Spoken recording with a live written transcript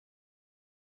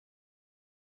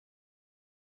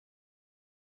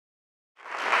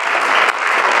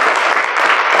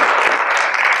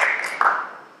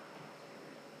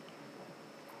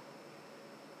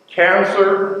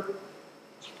Cancer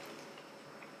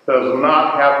does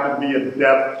not have to be a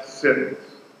death sentence.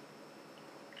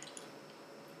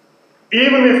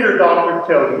 Even if your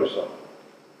doctor tells you so.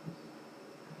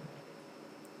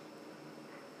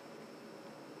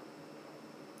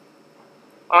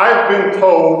 I've been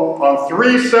told on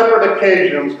 3 separate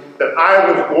occasions that I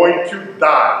was going to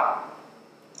die.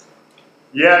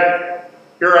 Yet,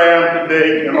 here I am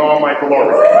today in all my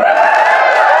glory.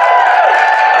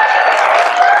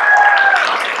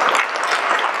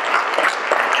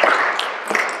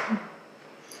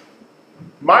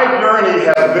 My journey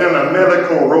has been a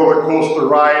medical roller coaster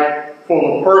ride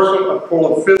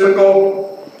full of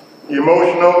physical,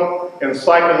 emotional, and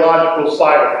psychological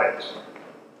side effects.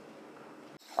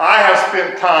 I have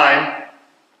spent time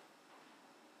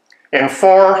in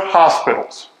 4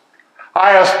 hospitals.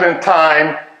 I have spent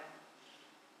time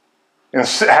in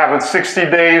having 60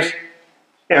 days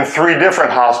in 3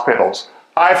 different hospitals.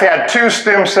 I've had 2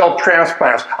 stem cell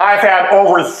transplants. I've had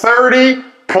over 30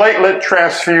 platelet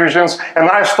transfusions, and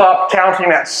I stopped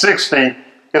counting at 60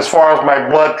 as far as my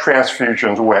blood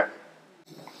transfusions went.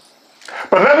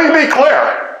 But let me be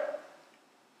clear.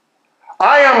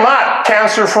 I am not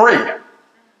cancer-free.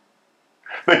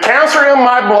 The cancer in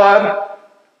my blood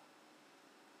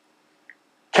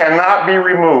cannot be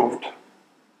removed,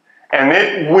 and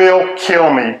it will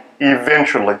kill me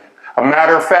eventually. A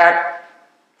matter of fact,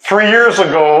 3 years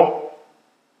ago,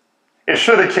 it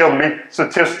should have killed me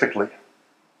statistically.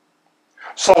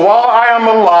 So while I am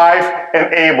alive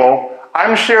and able,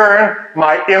 I'm sharing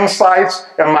my insights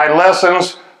and my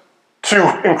lessons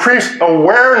to increase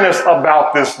awareness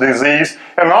about this disease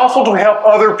and also to help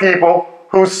other people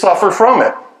who suffer from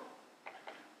it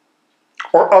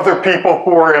or other people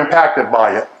who are impacted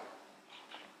by it.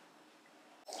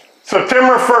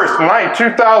 September 1st,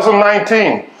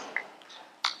 2019,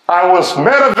 I was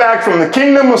medevac from the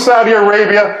Kingdom of Saudi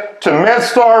Arabia to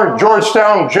MedStar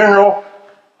Georgetown General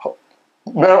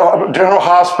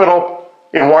Hospital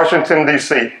in Washington,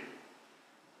 D.C.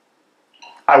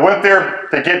 I went there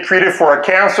to get treated for a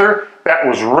cancer that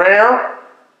was rare,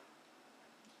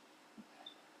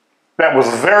 that was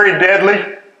very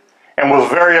deadly, and was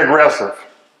very aggressive.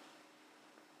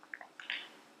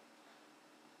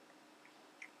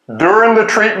 During the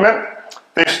treatment,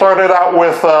 they started out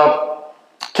with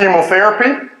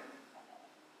chemotherapy.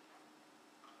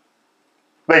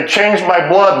 They changed my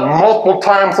blood multiple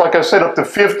times, like I said, up to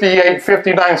 58,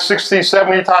 59, 60,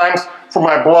 70 times for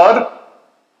my blood.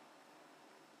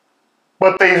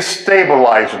 But they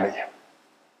stabilized me.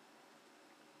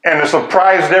 And it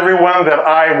surprised everyone that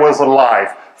I was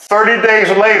alive. 30 days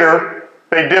later,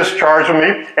 they discharged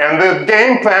me, and the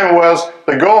game plan was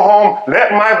to go home,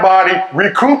 let my body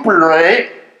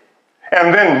recuperate,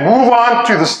 and then move on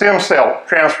to the stem cell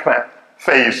transplant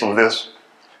phase of this.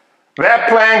 That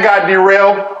plan got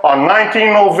derailed on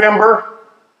 19 November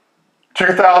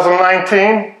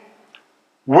 2019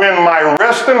 when my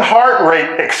resting heart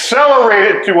rate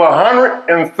accelerated to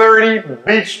 130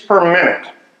 beats per minute.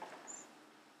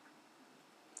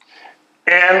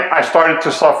 And I started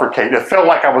to suffocate. It felt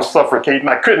like I was suffocating.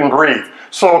 I couldn't breathe.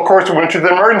 So, of course, we went to the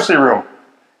emergency room.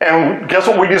 And guess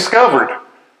what we discovered?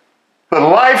 The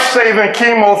life-saving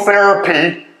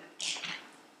chemotherapy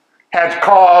had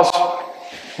caused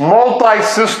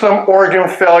multi-system organ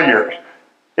failure.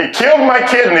 It killed my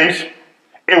kidneys,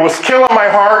 it was killing my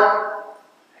heart,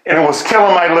 and it was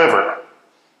killing my liver.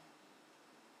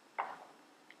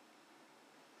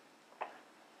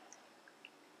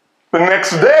 The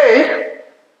next day,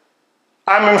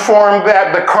 I'm informed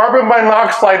that the carbon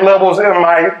monoxide levels in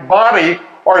my body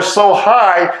are so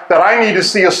high that I need to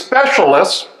see a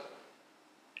specialist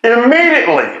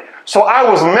immediately. So I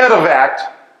was medevaced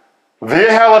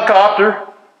via helicopter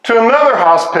to another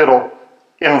hospital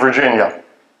in Virginia.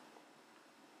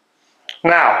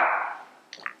 Now,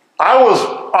 I was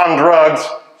on drugs,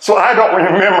 so I don't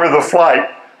remember the flight,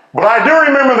 but I do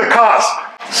remember the cost.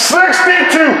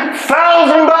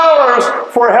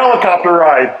 $62,000 for a helicopter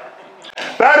ride.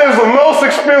 That is the most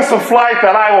expensive flight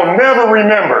that I will never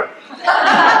remember.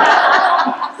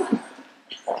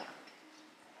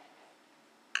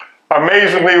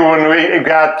 Amazingly, when we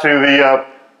got to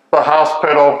the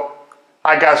hospital,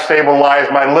 I got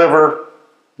stabilized, my liver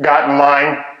got in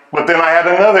line, but then I had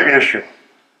another issue.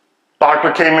 Doctor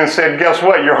came and said, guess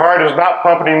what? Your heart is not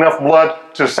pumping enough blood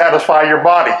to satisfy your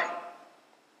body.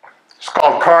 It's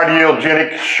called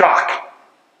cardiogenic shock.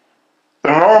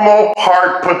 The normal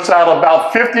heart puts out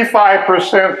about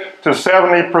 55% to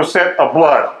 70% of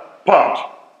blood pumped.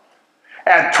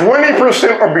 At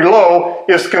 20% or below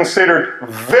is considered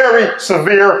very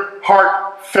severe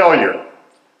heart failure.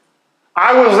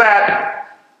 I was at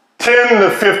 10 to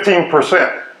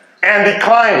 15% and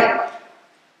declining.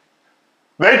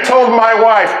 They told my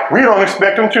wife, we don't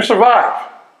expect him to survive.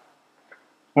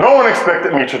 No one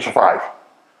expected me to survive.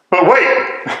 But wait,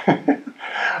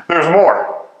 there's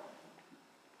more.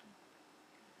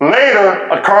 Later,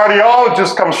 a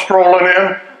cardiologist comes strolling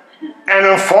in and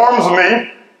informs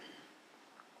me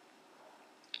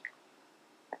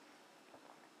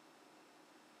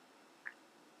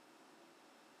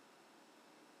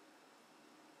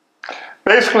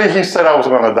basically, he said I was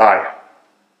going to die.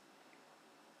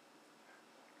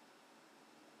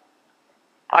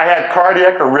 I had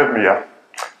cardiac arrhythmia,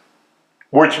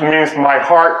 which means my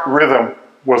heart rhythm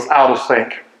was out of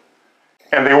sync.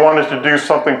 And they wanted to do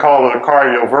something called a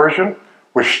cardioversion,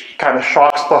 which kind of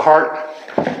shocks the heart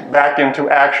back into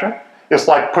action. It's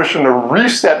like pushing the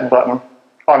reset button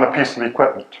on a piece of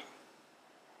equipment.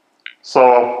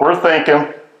 So we're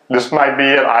thinking, this might be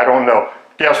it, I don't know.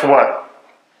 Guess what?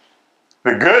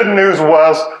 The good news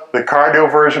was the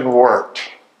cardioversion worked.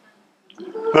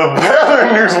 The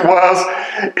better news was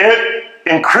it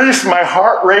increased my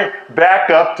heart rate back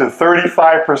up to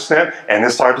 35% and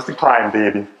it started to climb,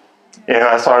 baby. And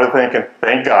I started thinking,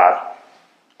 thank God.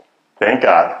 Thank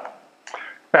God.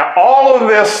 Now, all of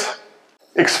this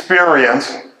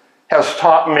experience has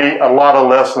taught me a lot of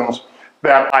lessons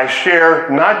that I share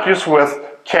not just with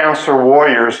cancer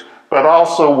warriors, but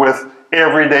also with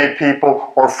everyday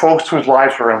people or folks whose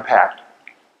lives are impacted.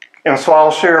 And so I'll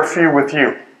share a few with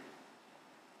you.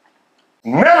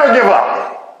 Never give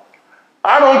up.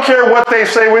 I don't care what they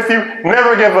say with you,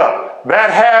 never give up.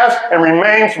 That has and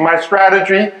remains my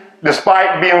strategy,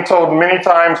 despite being told many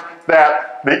times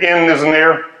that the end is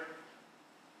near.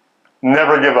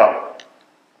 Never give up.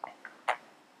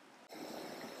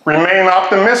 Remain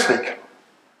optimistic.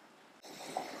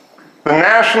 The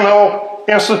National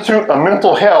Institute of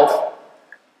Mental Health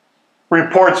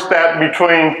reports that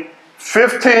between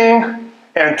 15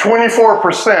 and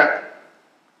 24%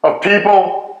 of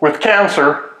people with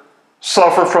cancer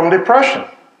suffer from depression.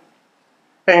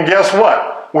 And guess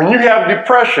what? When you have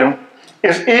depression,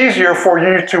 it's easier for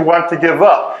you to want to give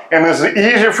up. And it's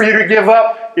easier for you to give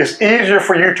up, it's easier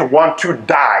for you to want to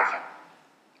die.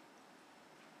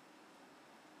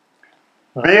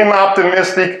 Being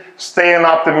optimistic, staying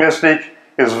optimistic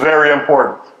is very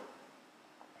important.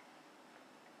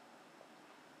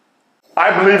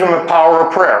 I believe in the power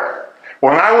of prayer.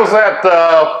 When I was at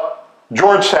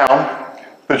Georgetown,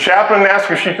 the chaplain asked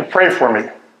if she could pray for me.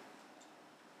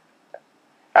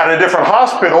 At a different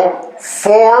hospital,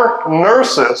 4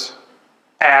 nurses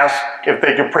asked if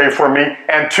they could pray for me,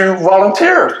 and 2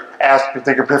 volunteers asked if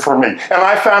they could pray for me. And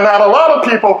I found out a lot of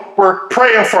people were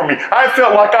praying for me. I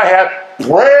felt like I had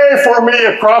 "pray for me"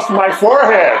 across my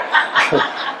forehead.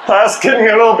 I was getting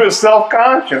a little bit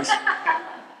self-conscious.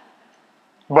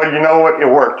 But you know what? It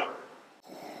worked.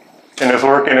 And it's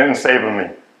working and saving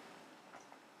me.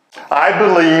 I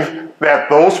believe that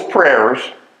those prayers,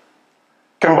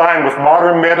 combined with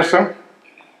modern medicine,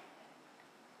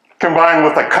 combined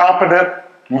with a competent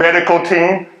medical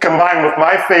team, combined with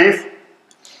my faith,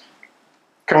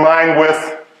 combined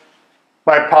with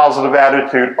my positive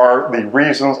attitude, are the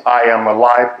reasons I am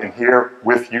alive and here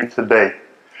with you today.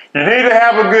 You need to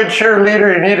have a good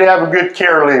cheerleader, you need to have a good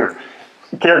caregiver.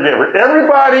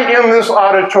 Everybody in this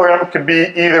auditorium could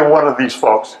be either one of these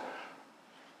folks.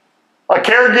 A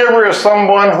caregiver is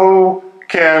someone who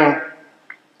can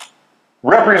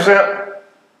represent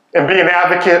and be an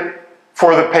advocate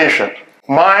for the patient.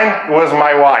 Mine was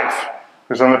my wife,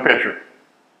 who's in the picture.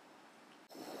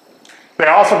 They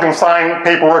also can sign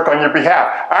paperwork on your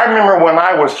behalf. I remember when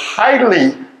I was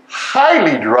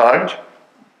highly drugged,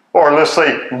 or let's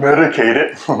say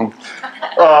medicated, someone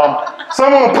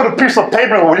would put a piece of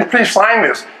paper, "Will you please sign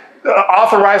this?"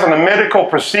 Authorizing a medical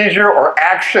procedure or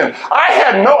action. I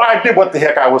had no idea what the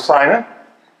heck I was signing.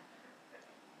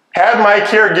 Had my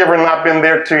caregiver not been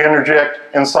there to interject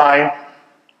and sign,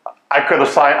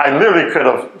 I literally could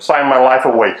have signed my life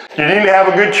away. You need to have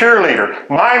a good cheerleader.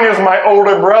 Mine is my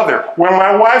older brother. When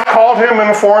my wife called him and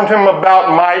informed him about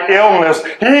my illness,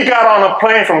 he got on a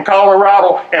plane from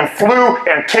Colorado and flew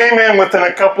and came in within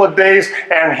a couple of days,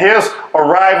 and his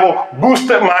arrival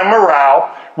boosted my morale,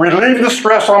 relieved the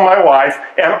stress on my wife,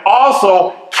 and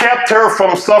also kept her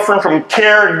from suffering from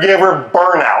caregiver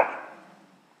burnout.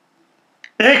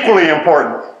 Equally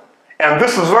important, and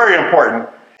this is very important,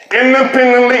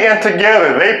 independently and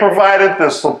together, they provided the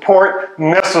support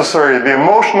necessary, the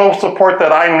emotional support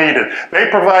that I needed. They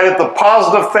provided the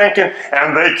positive thinking,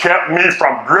 and they kept me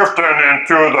from drifting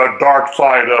into the dark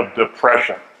side of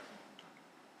depression.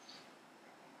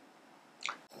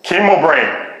 Chemo brain.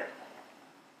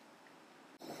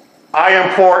 I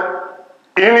implore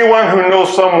anyone who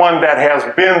knows someone that has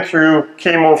been through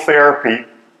chemotherapy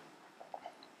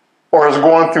or is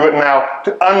going through it now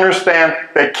to understand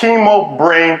that chemo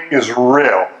brain is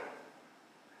real.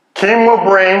 Chemo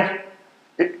brain,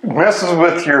 it messes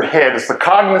with your head. It's the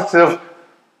cognitive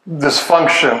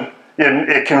dysfunction.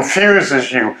 It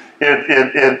confuses you.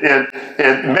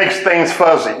 It makes things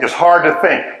fuzzy. It's hard to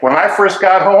think. When I first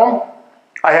got home,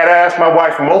 I had to ask my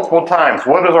wife multiple times,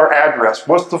 what is our address?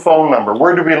 What's the phone number?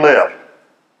 Where do we live?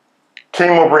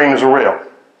 Chemo brain is real.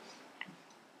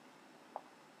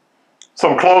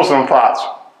 Some closing thoughts.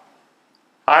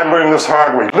 I learned this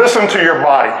hard way. Listen to your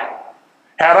body.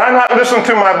 Had I not listened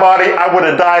to my body, I would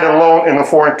have died alone in a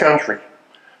foreign country.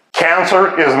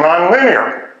 Cancer is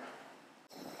nonlinear.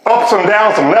 Ups and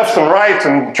downs and lefts and rights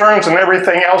and turns and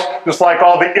everything else, just like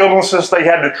all the illnesses they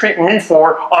had to treat me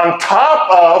for on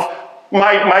top of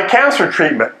my cancer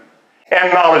treatment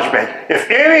and knowledge base.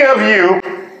 If any of you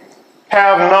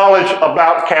have knowledge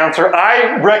about cancer,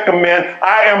 I recommend,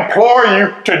 I implore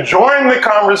you to join the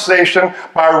conversation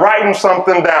by writing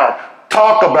something down.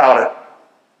 Talk about it.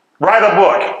 Write a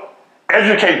book.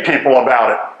 Educate people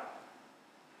about it.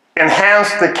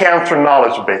 Enhance the cancer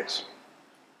knowledge base.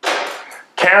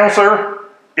 Cancer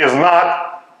is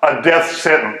not a death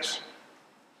sentence,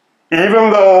 even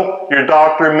though your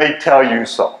doctor may tell you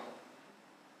so.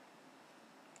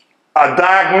 A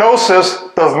diagnosis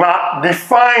does not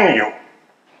define you.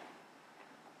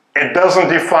 It doesn't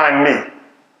define me.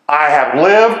 I have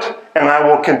lived and I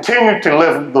will continue to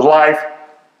live the life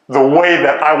the way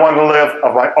that I want to live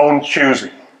of my own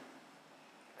choosing.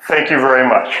 Thank you very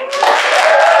much.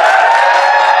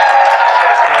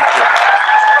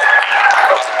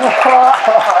 Oh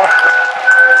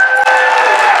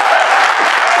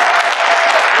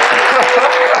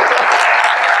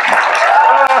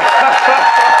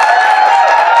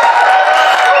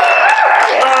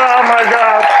my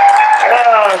God.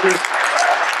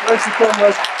 Thank you so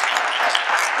much.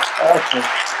 Awesome.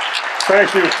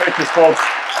 Thank you, folks.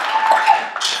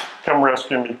 Come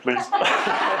rescue me, please.